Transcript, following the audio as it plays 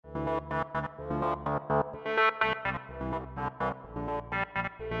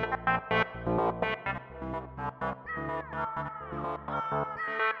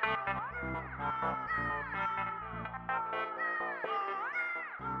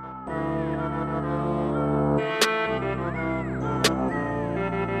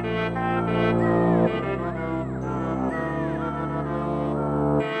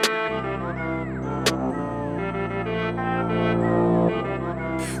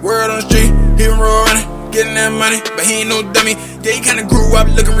Word on the street, he been running, getting that money, but he ain't no dummy. Yeah, he kinda grew up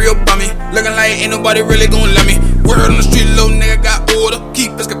looking real bummy, looking like ain't nobody really gon' love me. Word on the street, little nigga got order,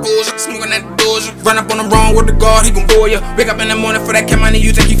 keep his composure, smoking that doja. Run up on the wrong with the guard, he gon' bore ya. Wake up in the morning for that cat money,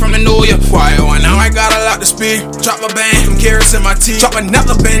 you think he from the Noya. Quiet one, now I got a lot to speed. Drop a band, some carrots in my teeth. Drop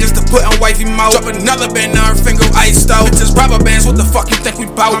another band just to put in wifey mouth. Drop another band, now her finger iced out. Bitches rubber bands, what the fuck you think we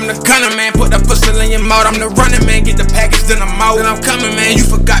bout? I'm the gunner man, put the pistol in your mouth. I'm the running man, get the package, then I'm out. Then I'm coming man, you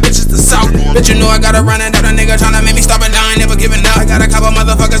forgot bitches the south. Bitch, you know I gotta run it out. A nigga tryna make me stop and I ain't never giving up. I got a couple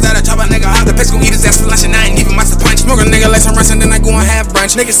motherfuckers that'll chop a nigga out. The bitch gon' eat his ass for lunch and I ain't even watch the punch. Smoke a nigga like some rice and then I go and have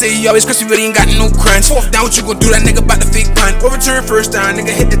brunch. Nigga say he always crispy but he ain't got no crunch. Fourth down, what you gon' do? That nigga bout to fake punt. Overturn first down,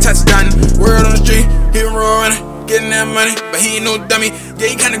 nigga hit the touchdown. Word on the street, he been running, getting that money, but he ain't no dummy.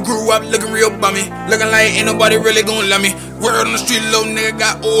 Yeah, he kinda grew up looking real bummy, looking like ain't nobody really gon' love me. Word on the street, little nigga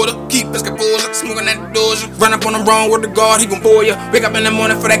got order, keep his composure, smoking that doja. Run up on the wrong with the guard, he gon' bore ya. Wake up in the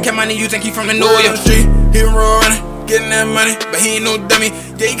morning for that cat money, you think he from the Noya. Word on the street, he been running, getting that money, but he ain't no dummy.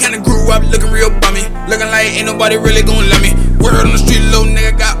 Yeah, he kinda grew up looking real bummy, looking like ain't nobody really gon' love me. Word on the street, little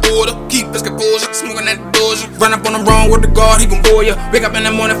nigga got order, keep his composure, smoking that doja. Run up on the wrong with the guard, he gon' bore ya. Wake up in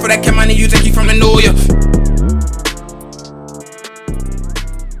the morning for that cat money, you think he from the Noya.